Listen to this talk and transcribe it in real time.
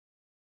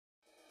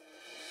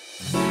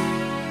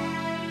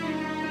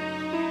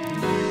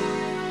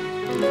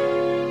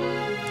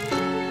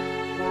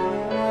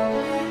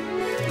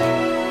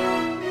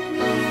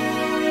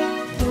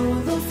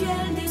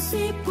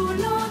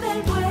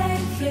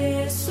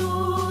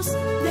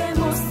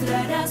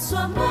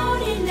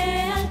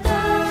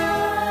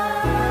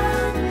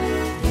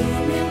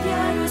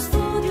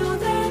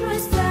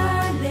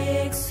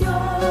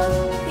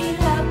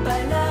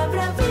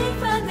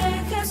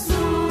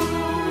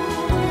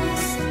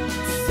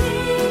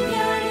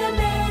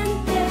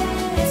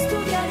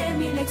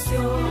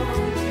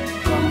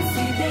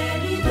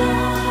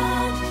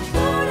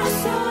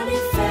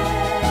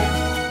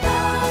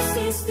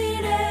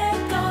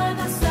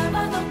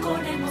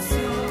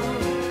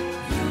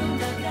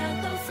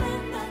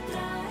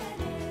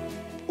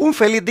Un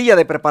feliz día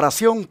de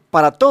preparación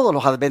para todos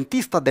los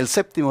adventistas del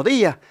séptimo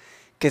día,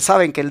 que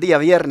saben que el día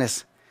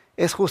viernes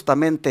es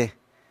justamente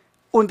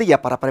un día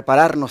para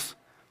prepararnos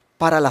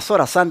para las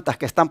horas santas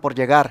que están por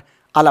llegar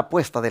a la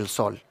puesta del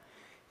sol.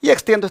 Y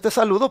extiendo este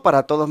saludo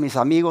para todos mis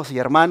amigos y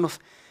hermanos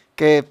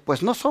que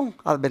pues no son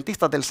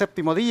adventistas del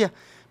séptimo día,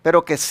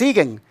 pero que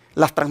siguen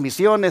las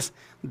transmisiones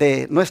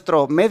de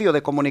nuestro medio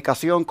de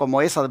comunicación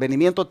como es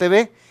Advenimiento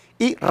TV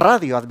y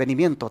Radio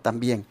Advenimiento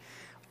también.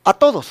 A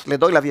todos les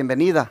doy la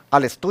bienvenida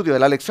al estudio de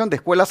la lección de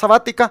Escuela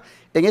Sabatica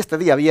en este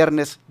día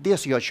viernes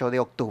 18 de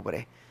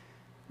octubre.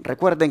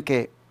 Recuerden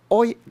que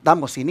hoy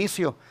damos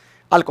inicio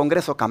al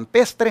Congreso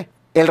Campestre,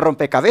 el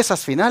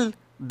rompecabezas final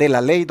de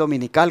la ley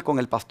dominical con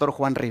el pastor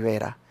Juan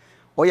Rivera.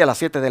 Hoy a las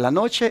 7 de la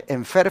noche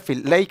en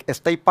Fairfield Lake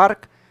State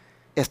Park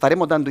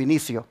estaremos dando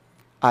inicio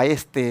a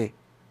este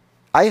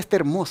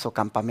hermoso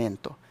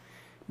campamento.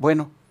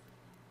 Bueno,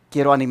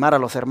 quiero animar a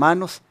los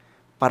hermanos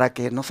para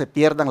que no se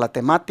pierdan la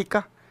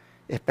temática.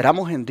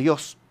 Esperamos en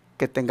Dios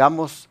que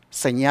tengamos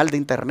señal de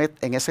internet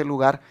en ese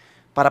lugar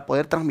para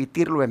poder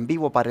transmitirlo en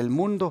vivo para el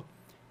mundo,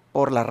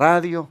 por la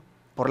radio,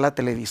 por la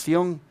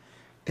televisión.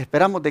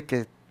 Esperamos de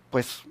que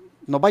pues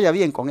nos vaya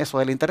bien con eso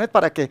del internet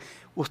para que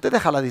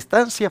ustedes a la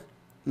distancia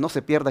no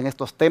se pierdan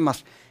estos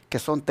temas que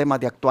son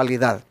temas de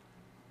actualidad.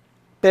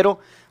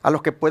 Pero a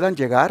los que puedan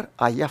llegar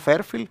ahí a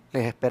Fairfield,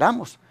 les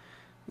esperamos.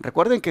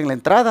 Recuerden que en la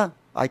entrada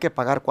hay que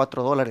pagar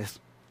 $4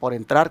 por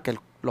entrar, que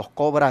los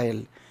cobra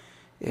el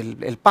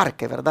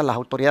parque, ¿verdad? Las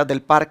autoridades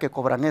del parque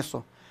cobran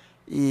eso.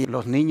 Y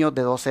los niños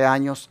de 12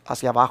 años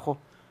hacia abajo,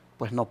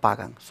 pues no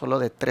pagan, solo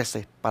de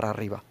 13 para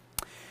arriba.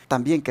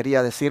 También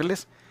quería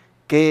decirles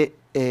que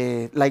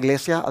la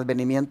iglesia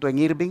Advenimiento en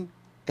Irving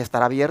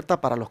estará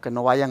abierta para los que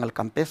no vayan al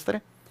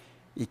campestre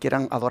y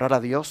quieran adorar a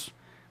Dios.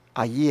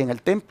 Allí en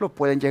el templo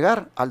pueden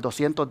llegar al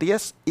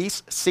 210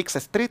 East 6th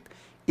Street,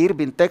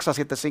 Irving, Texas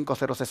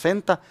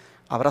 75060.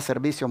 Habrá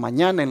servicio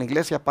mañana en la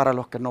iglesia para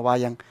los que no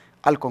vayan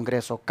al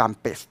Congreso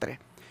Campestre.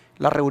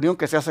 La reunión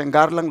que se hace en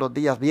Garland los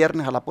días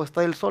viernes a la puesta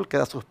del sol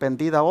queda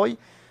suspendida hoy,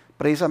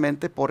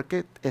 precisamente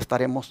porque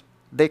estaremos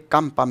de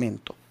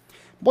campamento.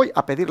 Voy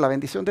a pedir la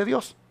bendición de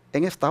Dios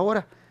en esta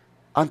hora,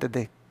 antes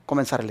de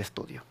comenzar el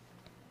estudio.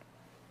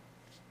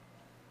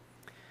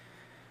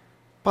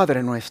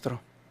 Padre nuestro,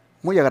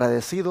 muy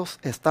agradecidos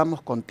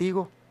estamos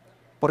contigo,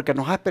 porque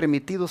nos has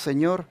permitido,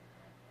 Señor,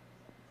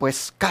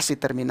 pues casi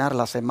terminar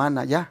la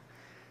semana ya,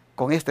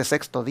 con este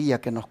sexto día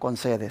que nos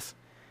concedes.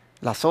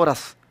 Las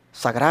horas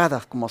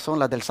sagradas, como son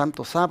las del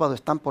Santo Sábado,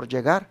 están por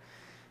llegar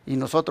y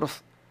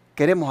nosotros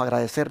queremos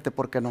agradecerte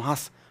porque nos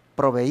has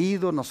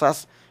proveído, nos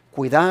has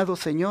cuidado,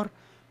 Señor,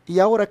 y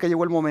ahora que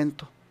llegó el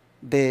momento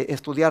de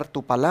estudiar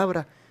tu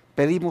palabra,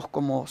 pedimos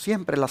como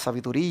siempre la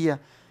sabiduría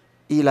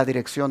y la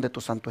dirección de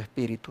tu Santo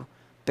Espíritu.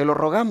 Te lo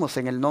rogamos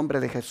en el nombre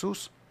de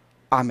Jesús.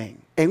 Amén.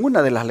 En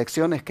una de las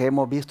lecciones que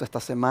hemos visto esta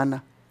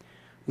semana,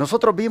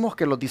 nosotros vimos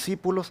que los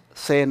discípulos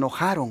se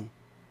enojaron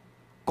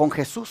con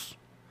Jesús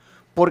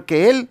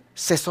porque Él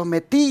se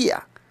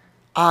sometía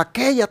a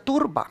aquella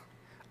turba,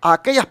 a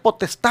aquellas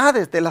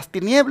potestades de las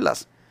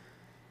tinieblas.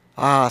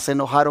 Se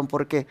enojaron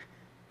porque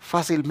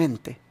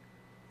fácilmente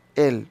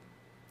Él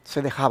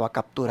se dejaba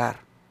capturar.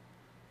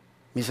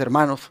 Mis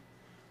hermanos,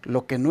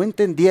 lo que no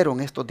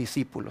entendieron estos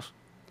discípulos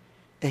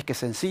es que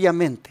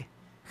sencillamente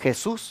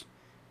Jesús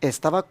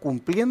estaba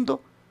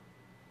cumpliendo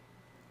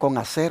con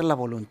hacer la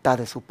voluntad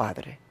de su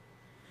Padre.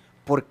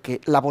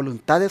 Porque la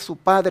voluntad de su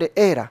Padre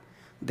era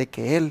de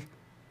que Él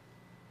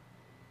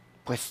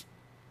pues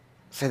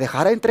se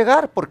dejara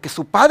entregar, porque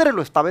su Padre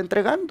lo estaba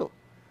entregando.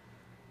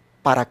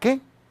 ¿Para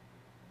qué?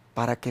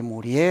 Para que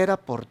muriera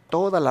por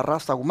toda la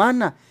raza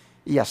humana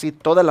y así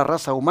toda la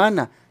raza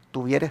humana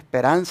tuviera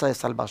esperanza de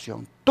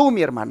salvación. Tú,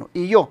 mi hermano,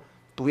 y yo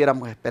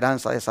tuviéramos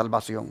esperanza de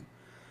salvación.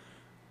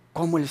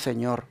 ¿Cómo el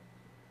Señor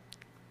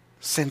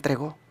se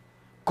entregó?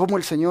 ¿Cómo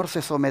el Señor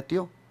se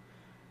sometió?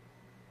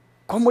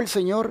 ¿Cómo el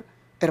Señor,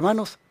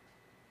 hermanos,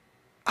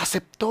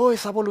 aceptó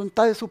esa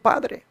voluntad de su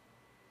Padre?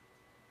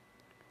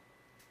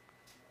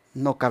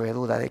 No cabe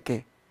duda de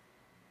que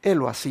Él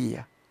lo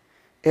hacía.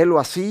 Él lo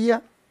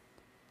hacía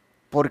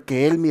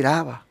porque Él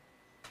miraba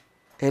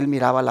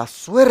la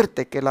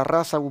suerte que la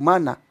raza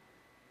humana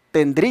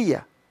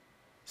tendría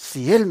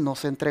si Él no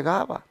se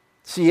entregaba,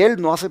 si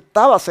Él no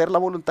aceptaba hacer la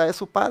voluntad de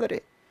su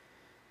Padre.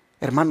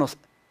 Hermanos,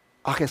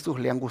 a Jesús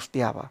le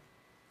angustiaba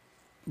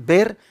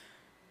ver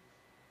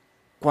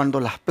cuando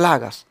las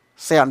plagas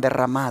sean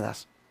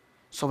derramadas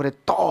sobre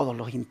todos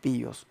los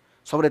impíos,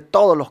 sobre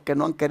todos los que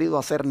no han querido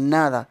hacer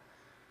nada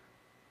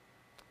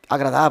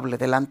agradable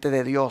delante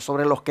de Dios,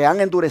 sobre los que han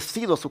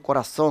endurecido su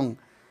corazón.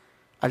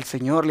 Al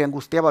Señor le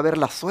angustiaba ver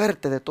la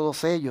suerte de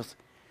todos ellos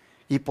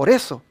y por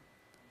eso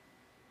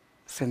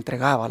se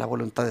entregaba a la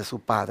voluntad de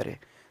su Padre.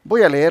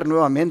 Voy a leer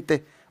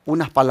nuevamente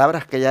unas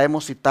palabras que ya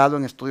hemos citado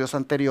en estudios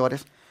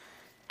anteriores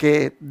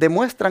que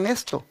demuestran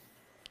esto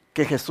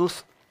que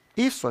Jesús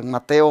hizo. En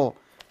Mateo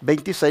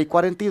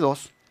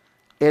 26:42,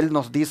 Él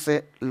nos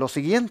dice lo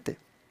siguiente.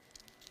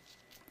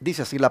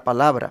 Dice así la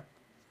palabra: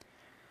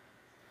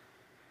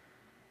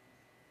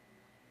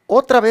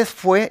 Otra vez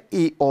fue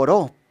y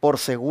oró por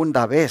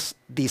segunda vez,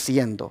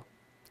 diciendo: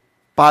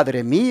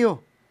 Padre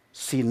mío,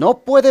 si no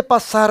puede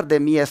pasar de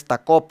mí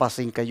esta copa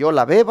sin que yo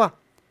la beba,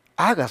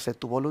 hágase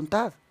tu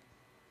voluntad.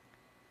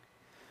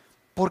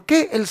 ¿Por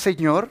qué el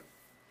Señor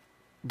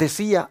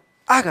decía,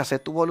 hágase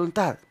tu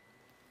voluntad?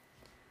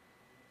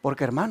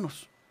 Porque,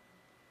 hermanos,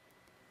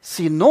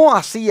 si no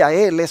hacía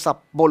Él esa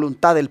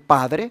voluntad del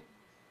Padre,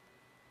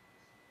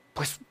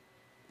 pues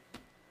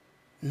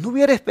no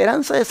hubiera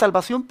esperanza de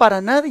salvación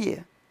para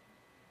nadie.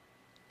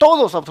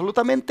 Todos,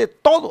 absolutamente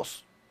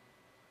todos,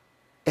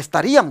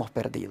 estaríamos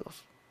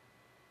perdidos.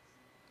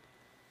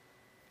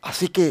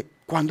 Así que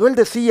cuando Él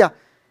decía,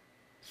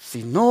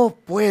 si no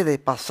puede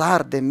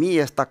pasar de mí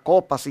esta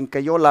copa sin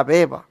que yo la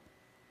beba,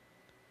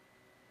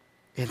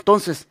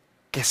 entonces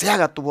que se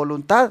haga tu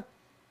voluntad.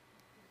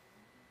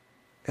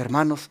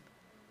 Hermanos,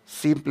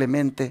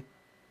 simplemente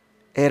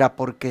era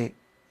porque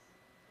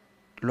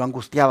lo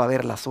angustiaba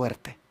ver la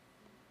suerte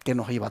que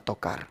nos iba a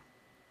tocar.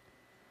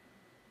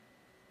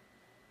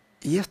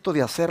 Y esto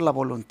de hacer la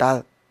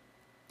voluntad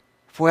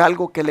fue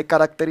algo que le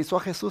caracterizó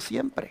a Jesús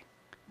siempre.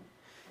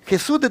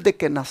 Jesús, desde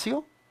que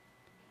nació,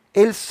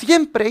 Él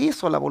siempre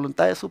hizo la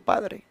voluntad de su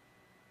Padre.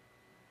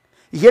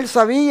 Y Él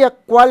sabía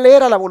cuál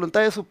era la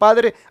voluntad de su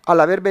Padre al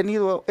haber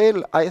venido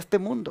Él a este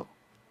mundo.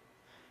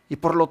 Y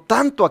por lo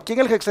tanto, aquí en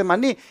el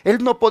Getsemaní,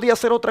 Él no podía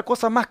hacer otra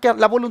cosa más que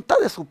la voluntad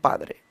de su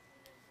Padre.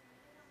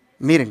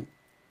 Miren,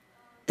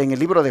 en el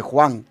libro de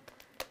Juan,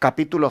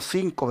 capítulo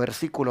 5,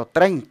 versículo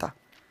 30,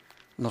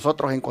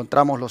 nosotros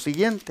encontramos lo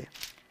siguiente.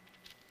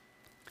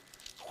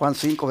 Juan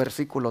 5,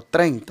 versículo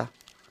 30,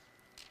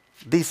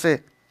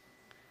 dice: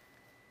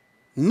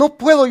 no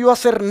puedo yo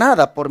hacer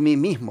nada por mí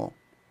mismo.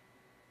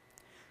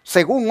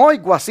 Según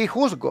oigo, así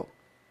juzgo,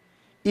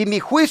 y mi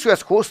juicio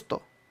es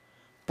justo,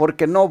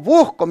 porque no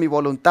busco mi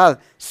voluntad,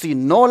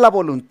 sino la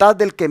voluntad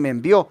del que me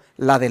envió,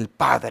 la del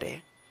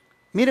Padre.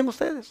 Miren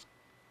ustedes,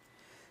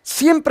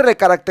 siempre le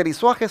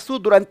caracterizó a Jesús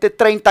durante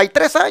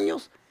 33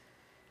 años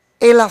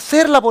el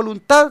hacer la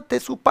voluntad de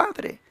su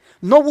Padre.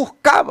 No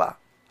buscaba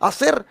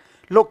hacer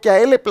lo que a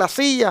Él le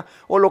placía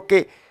o lo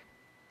que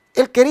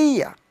Él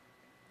quería.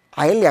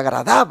 A Él le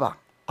agradaba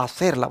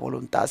hacer la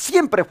voluntad.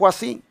 Siempre fue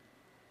así.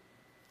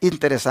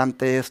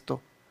 Interesante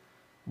esto.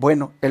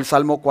 Bueno, el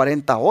Salmo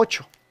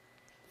 48.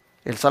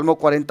 El Salmo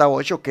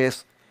 48 que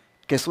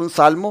es un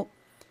salmo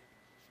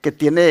que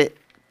tiene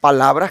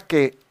palabras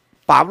que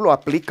Pablo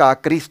aplica a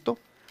Cristo.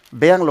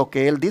 Vean lo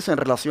que él dice en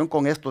relación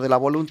con esto de la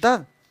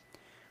voluntad.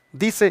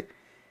 Dice: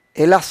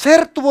 el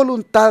hacer tu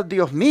voluntad,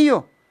 Dios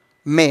mío,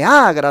 me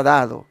ha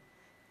agradado,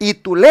 y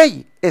tu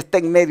ley está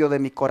en medio de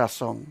mi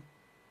corazón.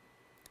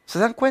 ¿Se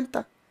dan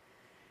cuenta?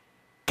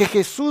 Que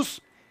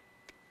Jesús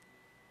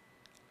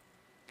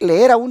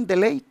le era un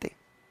deleite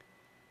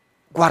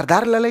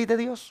guardar la ley de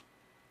Dios.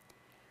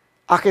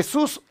 A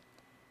Jesús,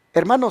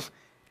 hermanos,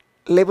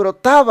 le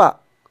brotaba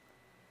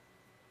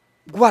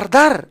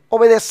guardar,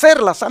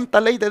 obedecer la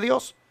santa ley de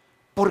Dios,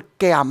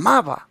 porque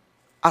amaba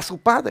a su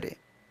Padre.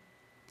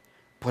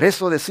 Por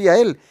eso decía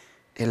él: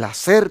 el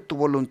hacer tu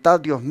voluntad,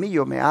 Dios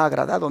mío, me ha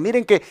agradado.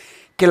 Miren que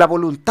la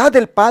voluntad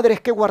del Padre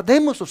es que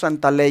guardemos su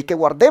santa ley, que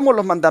guardemos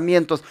los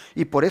mandamientos.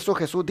 Y por eso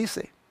Jesús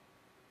dice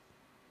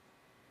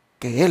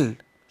que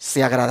Él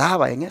se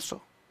agradaba en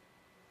eso.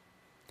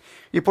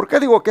 ¿Y por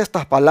qué digo que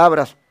estas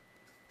palabras,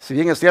 si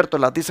bien es cierto,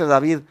 las dice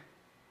David,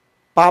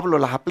 Pablo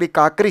las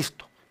aplica a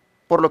Cristo?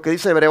 Por lo que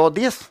dice Hebreos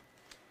 10.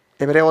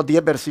 Hebreos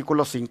 10,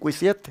 versículos 5 y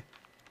 7.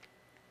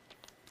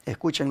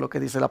 Escuchen lo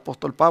que dice el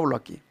apóstol Pablo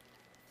aquí.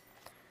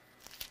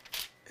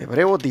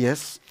 Hebreos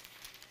 10,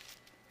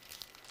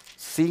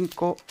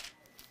 5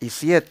 y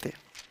 7.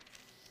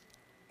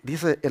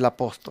 Dice el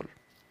apóstol: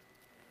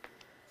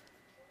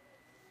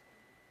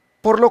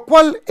 por lo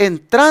cual,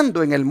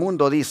 entrando en el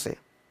mundo, dice: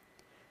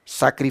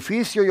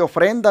 sacrificio y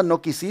ofrenda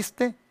no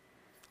quisiste,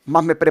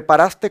 mas me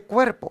preparaste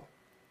cuerpo.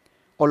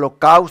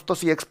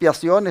 Holocaustos y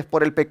expiaciones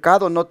por el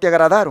pecado no te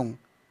agradaron.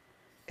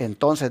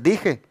 Entonces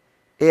dije: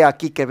 he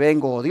aquí que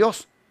vengo, oh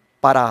Dios,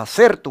 para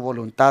hacer tu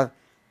voluntad,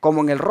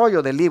 como en el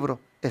rollo del libro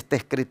está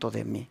escrito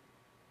de mí.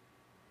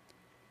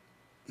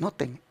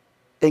 Noten,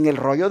 en el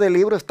rollo del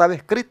libro estaba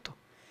escrito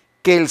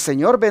que el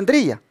Señor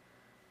vendría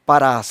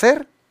para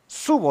hacer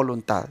su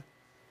voluntad.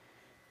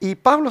 Y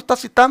Pablo está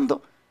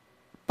citando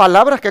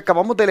palabras que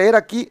acabamos de leer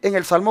aquí en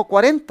el Salmo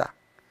 40.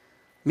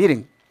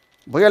 Miren,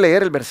 voy a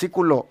leer el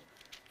versículo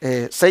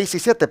 6 y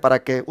 7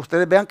 para que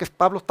ustedes vean que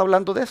Pablo está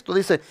hablando de esto.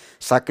 Dice: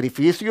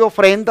 sacrificio y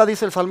ofrenda,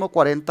 dice el Salmo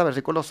 40,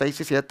 versículos 6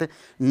 y 7,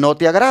 no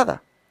te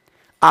agrada.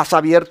 Has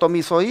abierto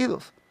mis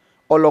oídos.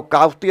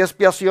 Holocausto y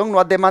expiación no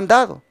has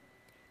demandado.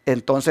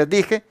 Entonces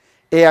dije: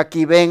 he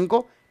aquí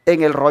vengo,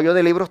 en el rollo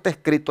del libro está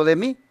escrito de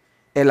mí.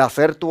 El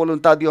hacer tu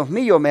voluntad, Dios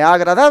mío, me ha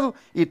agradado,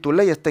 y tu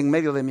ley está en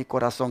medio de mi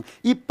corazón.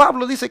 Y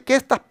Pablo dice que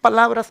estas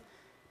palabras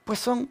pues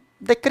son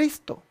de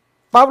Cristo.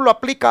 Pablo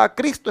aplica a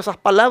Cristo esas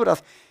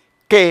palabras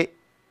que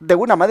de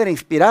una manera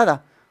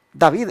inspirada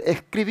David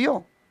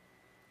escribió.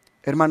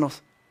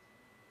 Hermanos,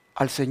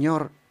 al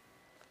Señor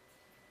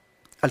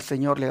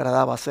le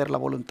agradaba hacer la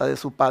voluntad de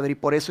su Padre, y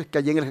por eso es que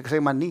allí en el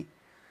Getsemaní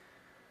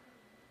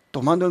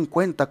tomando en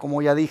cuenta,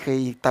 como ya dije,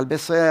 y tal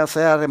vez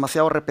sea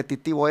demasiado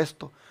repetitivo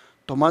esto,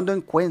 tomando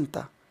en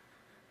cuenta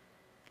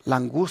la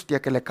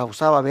angustia que le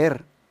causaba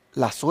ver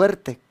la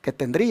suerte que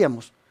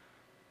tendríamos,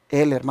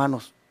 él,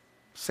 hermanos,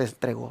 se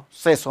entregó,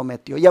 se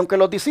sometió. Y aunque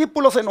los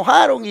discípulos se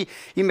enojaron y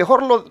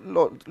mejor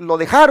lo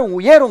dejaron,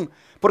 huyeron,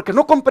 porque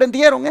no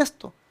comprendieron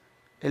esto,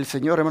 el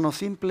Señor, hermanos,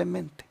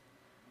 simplemente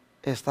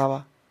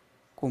estaba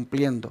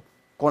cumpliendo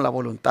con la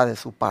voluntad de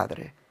su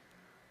Padre.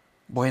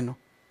 Bueno,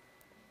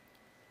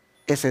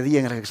 ese día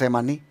en el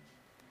Getsemaní,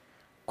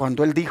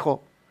 cuando Él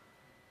dijo,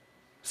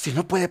 si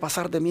no puede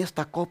pasar de mí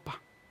esta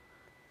copa,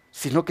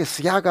 sino que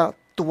se haga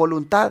tu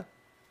voluntad,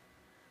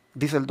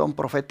 dice el don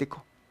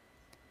profético,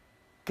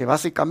 que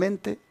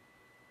básicamente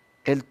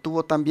Él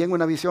tuvo también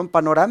una visión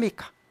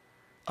panorámica,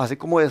 así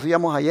como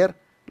decíamos ayer,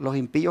 los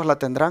impíos la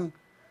tendrán,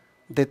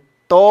 de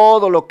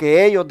todo lo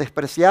que ellos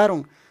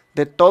despreciaron,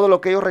 de todo lo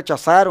que ellos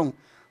rechazaron,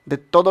 de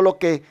todo lo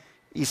que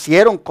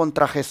hicieron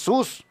contra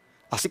Jesús,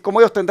 así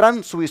como ellos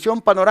tendrán su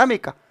visión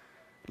panorámica.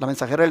 La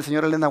mensajera del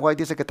Señor Elena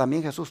White dice que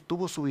también Jesús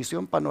tuvo su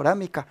visión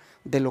panorámica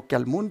de lo que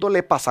al mundo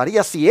le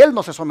pasaría si Él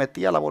no se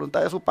sometía a la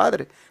voluntad de su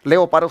Padre.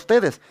 Leo para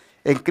ustedes,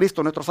 en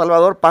Cristo nuestro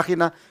Salvador,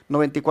 página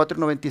 94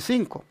 y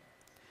 95.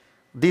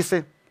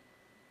 Dice,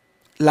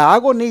 la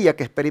agonía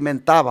que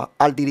experimentaba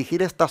al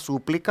dirigir esta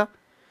súplica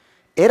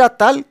era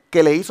tal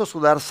que le hizo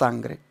sudar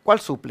sangre. ¿Cuál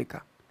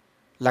súplica?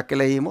 La que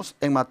leímos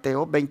en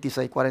Mateo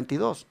 26,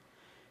 42.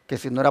 Que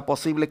si no era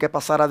posible que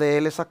pasara de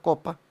Él esa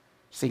copa,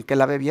 sin que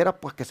la bebiera,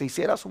 pues que se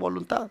hiciera su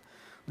voluntad.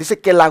 Dice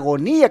que la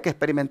agonía que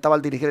experimentaba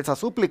al dirigir esa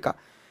súplica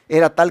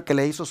era tal que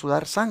le hizo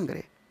sudar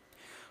sangre.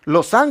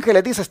 Los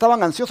ángeles, dice,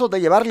 estaban ansiosos de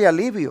llevarle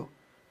alivio,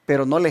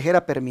 pero no les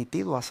era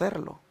permitido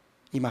hacerlo.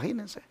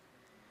 Imagínense.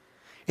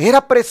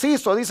 Era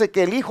preciso, dice,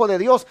 que el Hijo de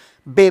Dios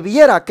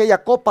bebiera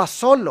aquella copa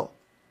solo,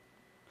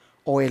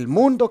 o el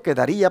mundo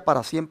quedaría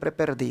para siempre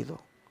perdido.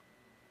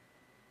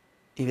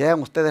 Y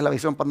vean ustedes la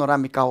visión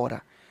panorámica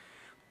ahora.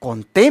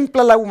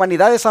 Contempla la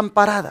humanidad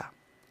desamparada,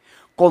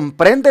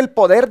 comprende el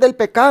poder del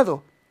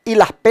pecado y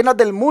las penas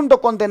del mundo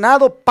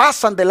condenado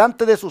pasan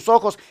delante de sus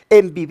ojos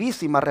en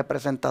vivísima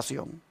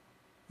representación.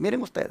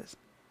 Miren ustedes,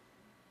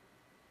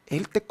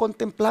 Él te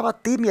contemplaba a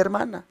ti, mi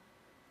hermana,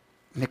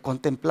 me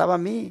contemplaba a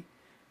mí,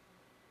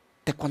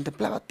 te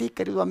contemplaba a ti,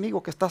 querido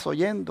amigo que estás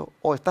oyendo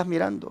o estás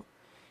mirando.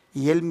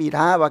 Y Él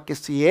miraba que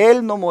si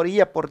Él no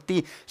moría por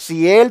ti,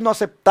 si Él no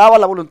aceptaba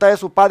la voluntad de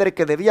su Padre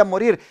que debía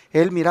morir,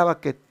 Él miraba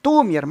que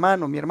tú, mi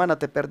hermano, mi hermana,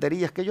 te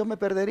perderías, que yo me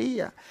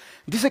perdería.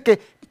 Dice que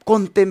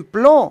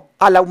contempló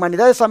a la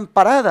humanidad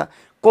desamparada,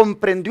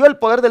 comprendió el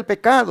poder del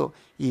pecado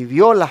y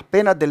vio las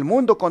penas del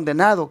mundo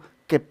condenado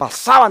que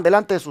pasaban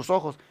delante de sus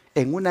ojos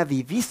en una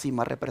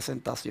vivísima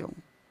representación.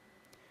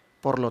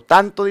 Por lo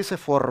tanto, dice,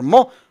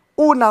 formó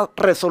una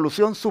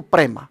resolución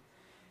suprema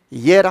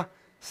y era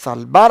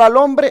salvar al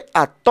hombre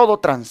a todo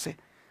trance.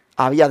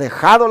 Había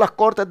dejado las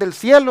cortes del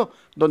cielo,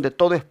 donde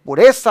todo es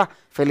pureza,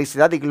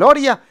 felicidad y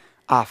gloria,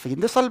 a fin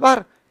de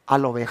salvar a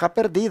la oveja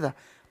perdida,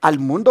 al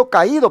mundo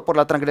caído por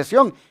la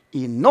transgresión,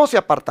 y no se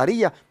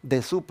apartaría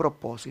de su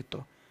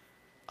propósito.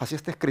 Así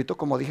está escrito,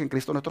 como dije, en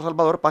Cristo nuestro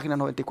Salvador, páginas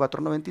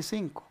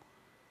 94-95.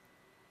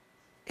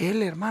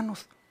 Él,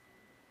 hermanos,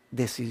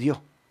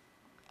 decidió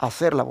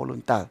hacer la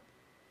voluntad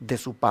de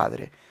su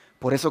Padre.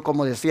 Por eso,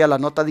 como decía la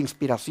nota de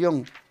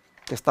inspiración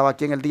que estaba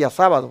aquí en el día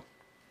sábado,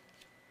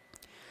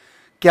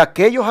 que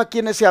aquellos a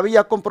quienes se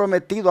había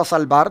comprometido a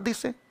salvar,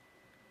 dice,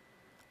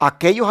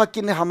 aquellos a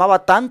quienes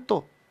amaba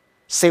tanto,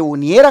 se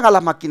unieran a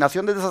las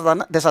maquinaciones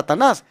de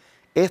Satanás,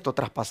 esto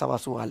traspasaba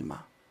su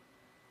alma.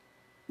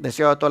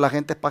 Deseo de toda la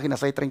gente, página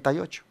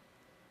 638.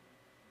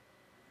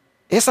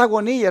 Esa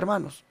agonía,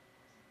 hermanos,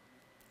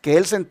 que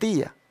él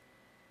sentía,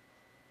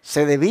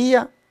 se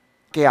debía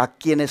que a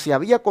quienes se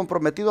había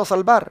comprometido a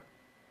salvar,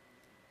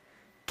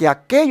 que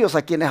aquellos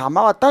a quienes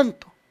amaba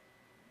tanto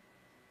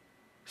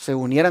se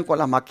unieran con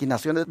las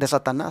maquinaciones de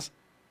Satanás,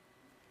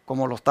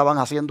 como lo estaban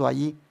haciendo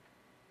allí,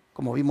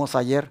 como vimos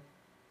ayer,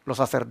 los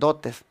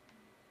sacerdotes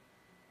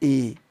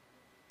y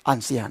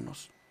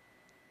ancianos.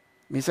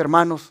 Mis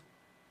hermanos,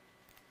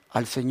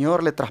 al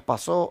Señor le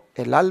traspasó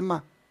el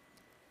alma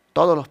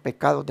todos los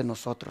pecados de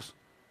nosotros.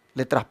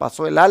 Le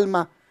traspasó el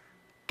alma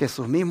que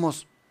sus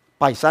mismos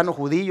paisanos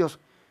judíos,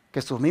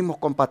 que sus mismos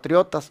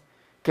compatriotas,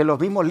 que los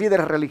mismos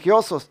líderes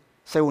religiosos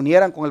se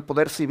unieran con el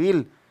poder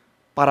civil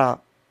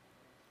para,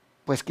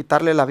 pues,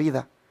 quitarle la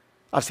vida.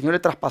 Al Señor le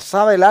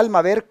traspasaba el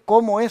alma ver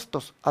cómo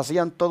estos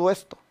hacían todo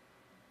esto.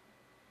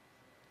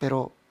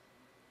 Pero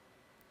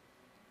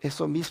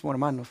eso mismo,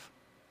 hermanos,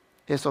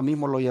 eso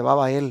mismo lo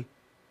llevaba a Él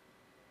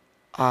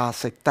a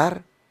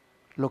aceptar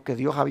lo que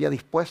Dios había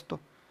dispuesto,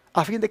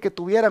 a fin de que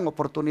tuvieran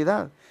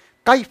oportunidad.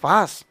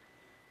 Caifás,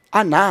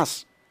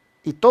 Anás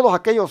y todos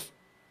aquellos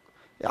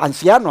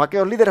ancianos,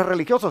 aquellos líderes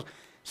religiosos,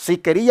 si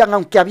querían,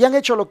 aunque habían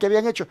hecho lo que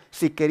habían hecho,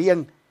 si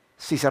querían,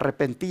 si se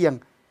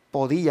arrepentían,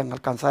 podían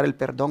alcanzar el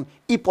perdón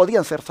y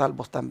podían ser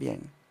salvos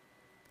también.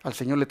 Al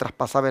Señor le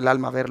traspasaba el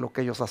alma ver lo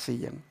que ellos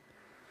hacían.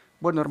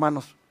 Bueno,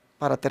 hermanos,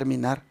 para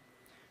terminar,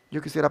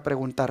 yo quisiera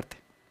preguntarte,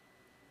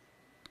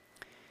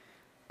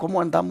 ¿cómo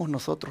andamos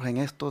nosotros en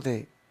esto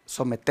de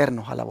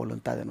someternos a la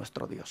voluntad de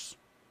nuestro Dios?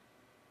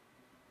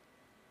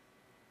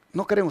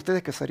 ¿No creen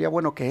ustedes que sería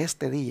bueno que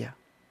este día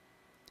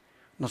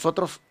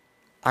nosotros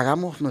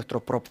hagamos nuestro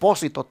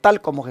propósito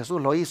tal como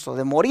Jesús lo hizo,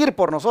 de morir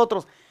por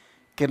nosotros,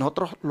 que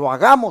nosotros lo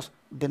hagamos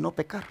de no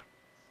pecar?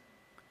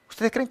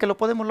 ¿Ustedes creen que lo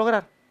podemos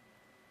lograr?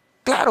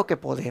 Claro que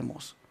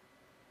podemos.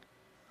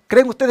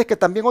 ¿Creen ustedes que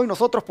también hoy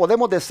nosotros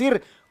podemos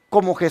decir,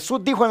 como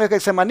Jesús dijo en el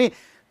Getsemaní,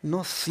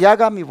 no se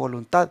haga mi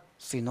voluntad,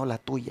 sino la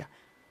tuya?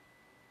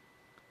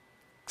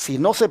 Si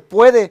no se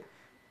puede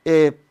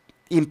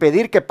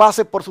impedir que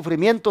pase por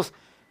sufrimientos,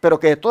 pero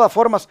que de todas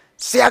formas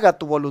se haga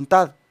tu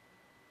voluntad,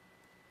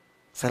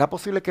 ¿será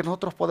posible que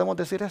nosotros podemos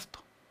decir esto?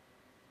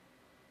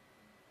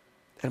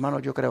 Hermano,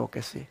 yo creo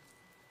que sí.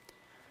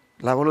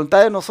 La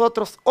voluntad de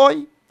nosotros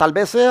hoy tal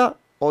vez sea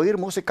oír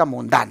música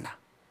mundana.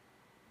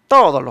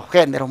 Todos los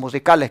géneros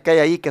musicales que hay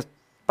ahí que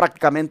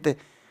prácticamente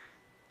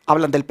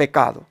hablan del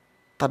pecado.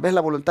 Tal vez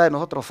la voluntad de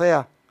nosotros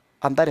sea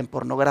andar en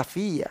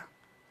pornografía.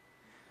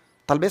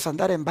 Tal vez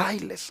andar en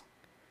bailes.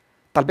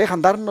 Tal vez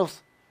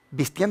andarnos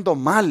vistiendo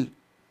mal,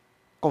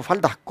 con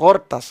faldas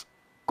cortas,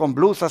 con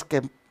blusas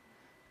que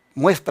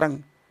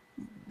muestran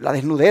la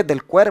desnudez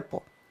del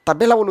cuerpo. Tal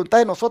vez la voluntad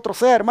de nosotros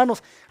sea,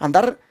 hermanos,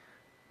 andar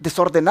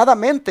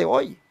desordenadamente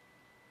hoy.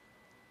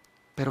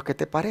 Pero ¿qué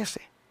te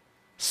parece?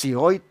 Si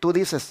hoy tú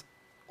dices,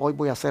 hoy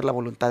voy a hacer la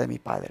voluntad de mi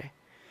Padre.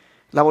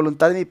 La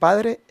voluntad de mi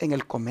Padre en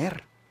el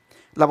comer.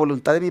 La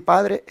voluntad de mi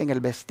Padre en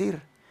el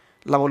vestir.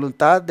 La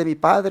voluntad de mi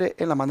Padre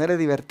en la manera de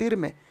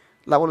divertirme.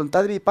 La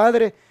voluntad de mi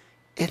Padre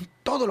en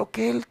todo lo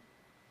que Él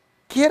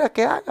quiera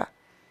que haga.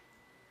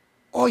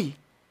 Hoy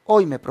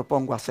me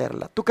propongo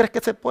hacerla. ¿Tú crees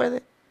que se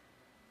puede?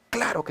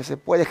 Claro que se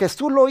puede.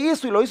 Jesús lo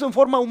hizo y lo hizo en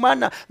forma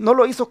humana. No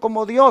lo hizo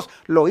como Dios,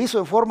 lo hizo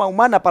en forma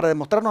humana para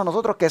demostrarnos a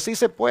nosotros que sí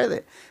se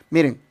puede.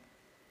 Miren,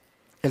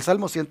 el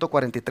Salmo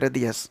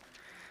 143:10.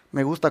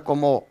 Me gusta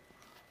cómo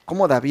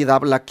David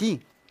habla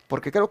aquí,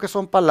 porque creo que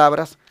son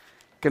palabras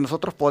que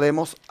nosotros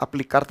podemos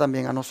aplicar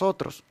también a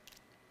nosotros.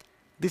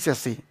 Dice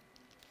así,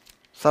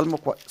 Salmo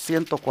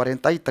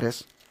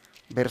 143,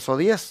 verso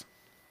 10.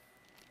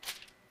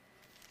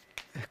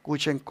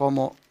 Escuchen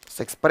cómo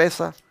se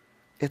expresa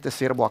este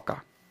siervo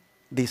acá.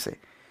 Dice,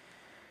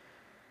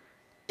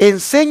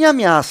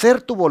 enséñame a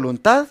hacer tu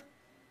voluntad,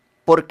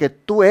 porque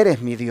tú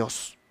eres mi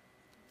Dios.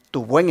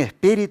 Tu buen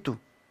espíritu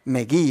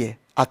me guíe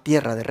a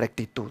tierra de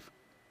rectitud.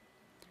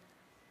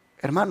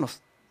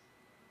 Hermanos,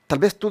 tal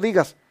vez tú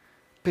digas,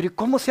 pero ¿y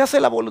cómo se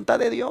hace la voluntad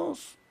de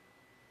Dios?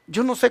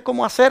 Yo no sé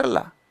cómo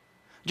hacerla.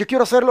 Yo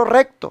quiero hacerlo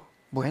recto.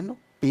 Bueno,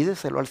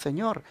 pídeselo al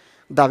Señor.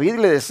 David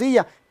le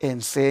decía,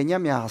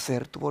 enséñame a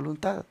hacer tu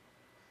voluntad.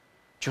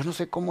 Yo no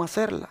sé cómo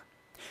hacerla.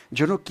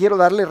 Yo no quiero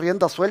darle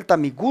rienda suelta a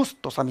mis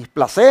gustos, a mis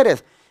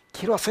placeres.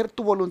 Quiero hacer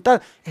tu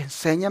voluntad.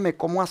 Enséñame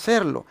cómo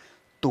hacerlo.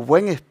 Tu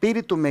buen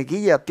espíritu me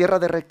guía a tierra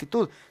de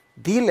rectitud.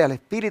 Dile al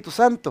Espíritu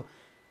Santo,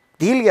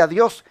 dile a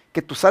Dios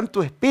que tu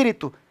Santo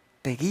Espíritu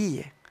te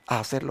guíe a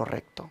hacer lo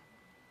recto.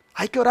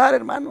 Hay que orar,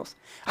 hermanos.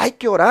 Hay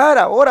que orar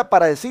ahora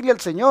para decirle al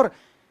Señor,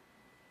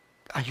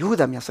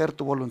 ayúdame a hacer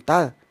tu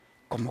voluntad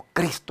como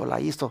Cristo la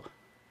hizo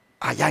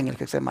allá en el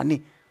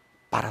Getsemaní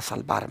para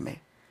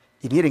salvarme.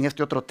 Y miren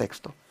este otro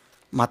texto,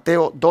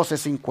 Mateo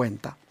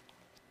 12:50.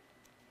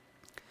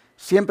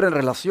 Siempre en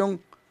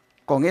relación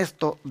con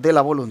esto de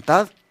la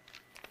voluntad,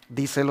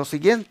 dice lo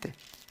siguiente.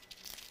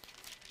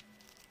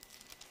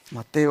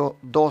 Mateo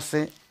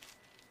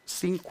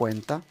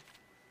 12:50.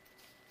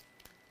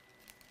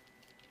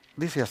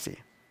 Dice así.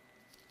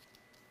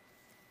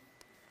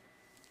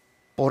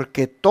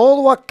 Porque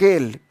todo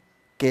aquel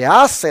que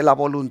hace la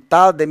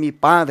voluntad de mi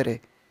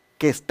Padre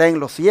que está en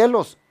los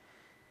cielos,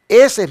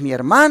 ese es mi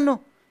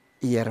hermano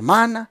y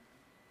hermana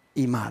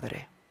y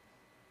madre.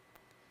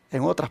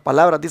 En otras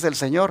palabras, dice el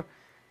Señor,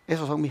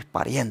 esos son mis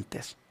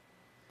parientes.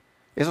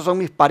 Esos son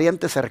mis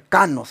parientes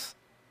cercanos,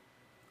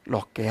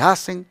 los que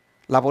hacen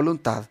la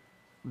voluntad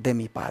de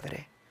mi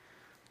Padre.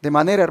 De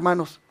manera,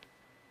 hermanos,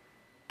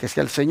 que si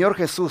al Señor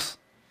Jesús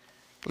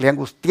le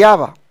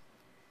angustiaba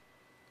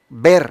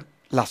ver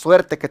la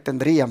suerte que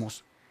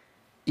tendríamos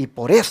y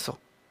por eso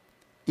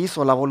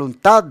hizo la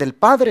voluntad del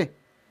Padre,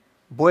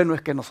 bueno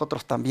es que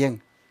nosotros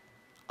también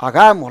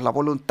hagamos la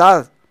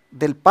voluntad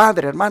del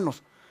Padre,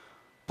 hermanos,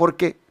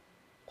 porque,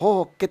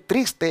 oh, qué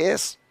triste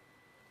es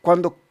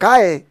cuando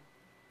cae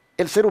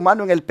el ser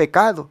humano en el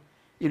pecado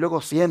y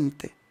luego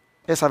siente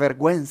esa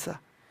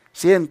vergüenza,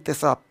 siente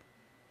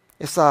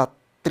esa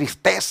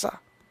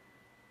tristeza.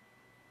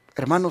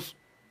 Hermanos,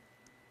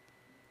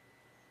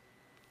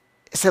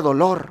 ese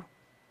dolor.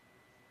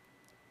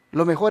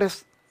 Lo mejor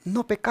es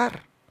no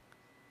pecar.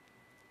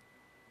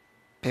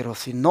 Pero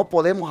si no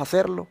podemos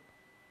hacerlo,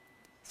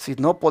 si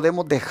no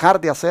podemos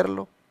dejar de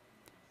hacerlo,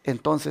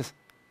 entonces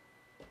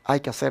hay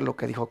que hacer lo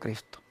que dijo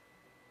Cristo.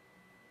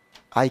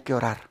 Hay que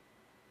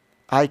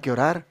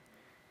orar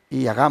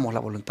y hagamos la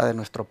voluntad de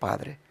nuestro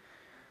Padre.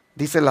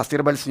 Dice la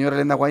sierva del Señor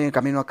Elena Guay en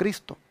Camino a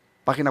Cristo,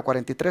 página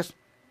 43,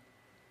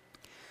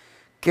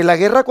 que la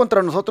guerra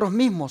contra nosotros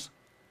mismos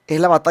es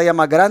la batalla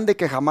más grande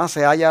que jamás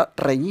se haya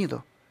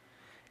reñido.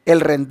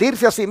 El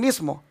rendirse a sí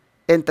mismo,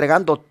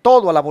 entregando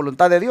todo a la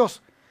voluntad de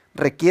Dios,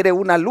 requiere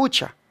una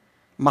lucha,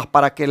 mas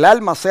para que el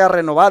alma sea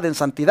renovada en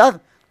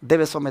santidad,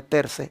 debe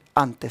someterse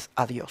antes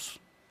a Dios.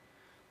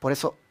 Por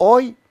eso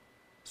hoy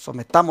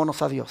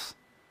sometámonos a Dios.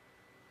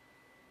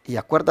 Y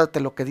acuérdate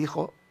lo que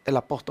dijo el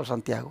apóstol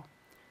Santiago: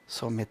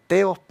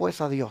 someteos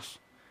pues a Dios,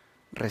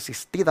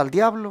 resistid al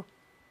diablo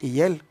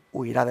y él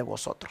huirá de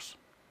vosotros.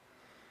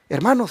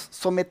 Hermanos,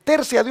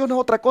 someterse a Dios no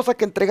es otra cosa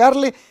que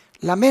entregarle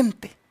la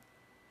mente,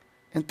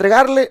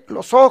 entregarle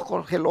los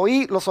ojos,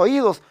 los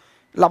oídos,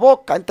 la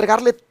boca,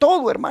 entregarle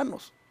todo,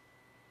 hermanos.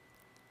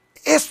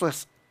 Eso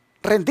es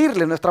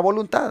rendirle nuestra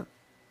voluntad.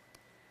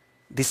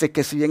 Dice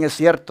que si bien es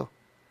cierto,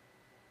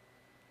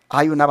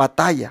 hay una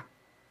batalla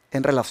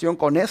en relación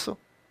con eso,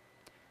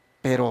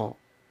 pero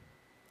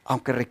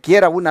aunque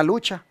requiera una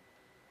lucha,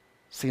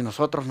 si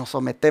nosotros nos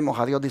sometemos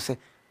a Dios, dice,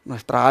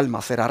 nuestra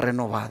alma será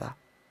renovada.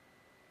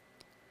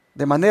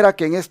 De manera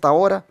que en esta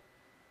hora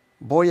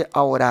voy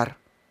a orar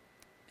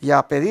y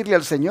a pedirle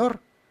al Señor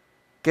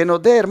que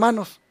nos dé,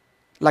 hermanos,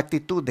 la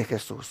actitud de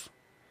Jesús,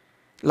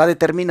 la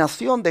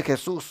determinación de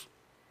Jesús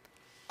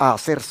a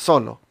hacer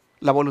solo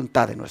la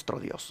voluntad de nuestro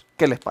Dios.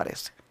 ¿Qué les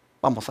parece?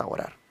 Vamos a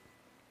orar.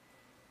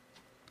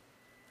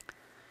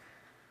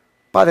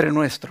 Padre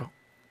nuestro,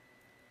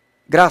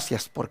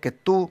 gracias porque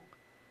tú,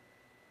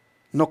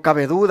 no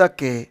cabe duda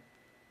que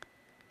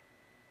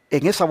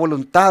en esa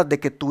voluntad de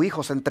que tu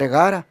Hijo se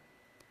entregara,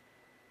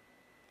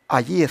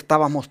 allí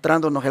estabas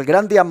mostrándonos el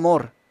grande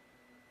amor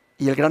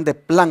y el grande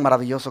plan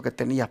maravilloso que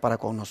tenías para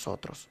con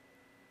nosotros.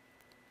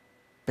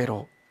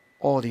 Pero,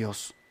 oh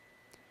Dios,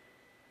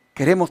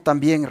 queremos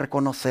también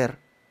reconocer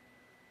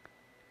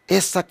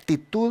esa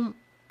actitud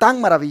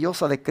tan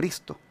maravillosa de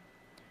Cristo,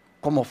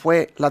 como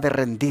fue la de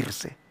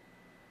rendirse,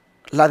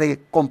 la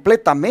de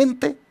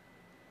completamente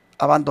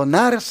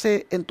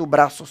abandonarse en tus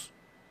brazos,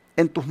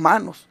 en tus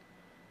manos,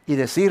 y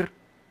decir,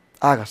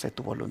 hágase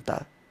tu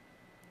voluntad.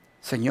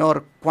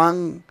 Señor,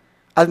 cuán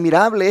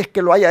admirable es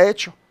que lo haya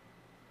hecho,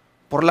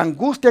 por la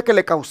angustia que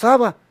le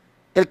causaba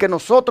el que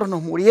nosotros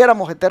nos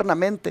muriéramos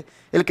eternamente,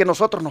 el que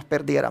nosotros nos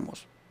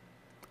perdiéramos.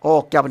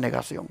 Oh, qué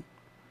abnegación.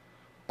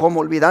 Cómo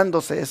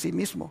olvidándose de sí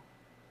mismo,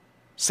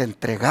 se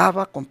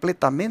entregaba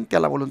completamente a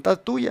la voluntad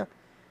tuya,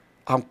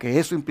 aunque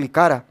eso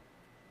implicara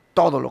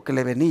todo lo que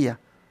le venía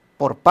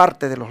por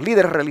parte de los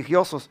líderes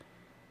religiosos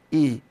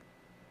y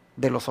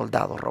de los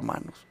soldados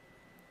romanos.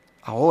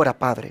 Ahora,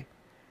 Padre,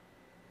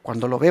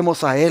 cuando lo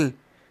vemos a Él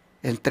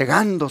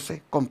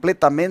entregándose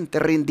completamente,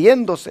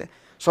 rindiéndose,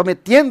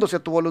 sometiéndose a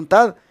tu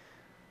voluntad,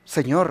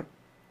 Señor,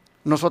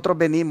 nosotros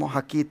venimos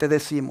aquí y te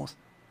decimos,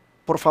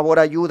 por favor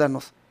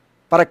ayúdanos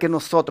para que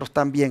nosotros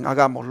también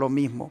hagamos lo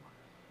mismo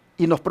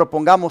y nos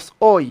propongamos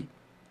hoy,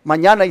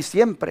 mañana y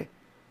siempre,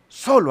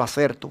 solo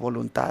hacer tu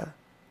voluntad.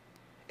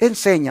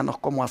 Enséñanos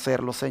cómo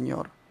hacerlo,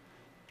 Señor.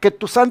 Que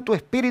tu Santo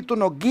Espíritu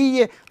nos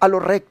guíe a lo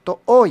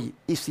recto hoy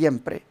y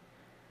siempre.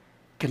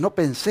 Que no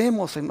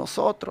pensemos en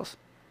nosotros,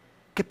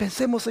 que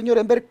pensemos, Señor,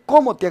 en ver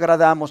cómo te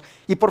agradamos.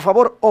 Y por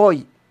favor,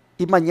 hoy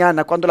y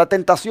mañana, cuando la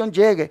tentación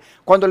llegue,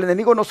 cuando el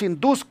enemigo nos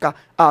induzca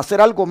a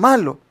hacer algo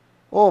malo,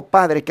 oh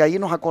Padre, que ahí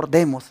nos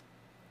acordemos.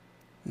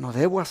 No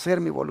debo hacer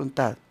mi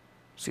voluntad,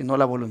 sino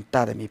la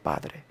voluntad de mi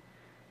Padre.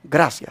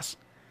 Gracias.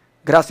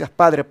 Gracias,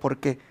 Padre,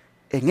 porque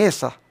en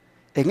esa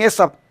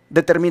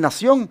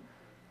determinación,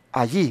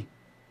 allí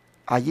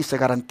se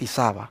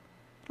garantizaba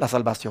la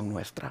salvación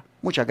nuestra.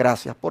 Muchas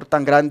gracias por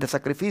tan grande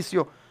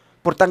sacrificio,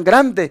 por tan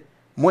grande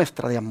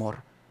muestra de amor.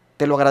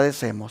 Te lo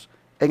agradecemos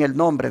en el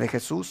nombre de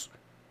Jesús.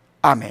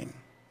 Amén.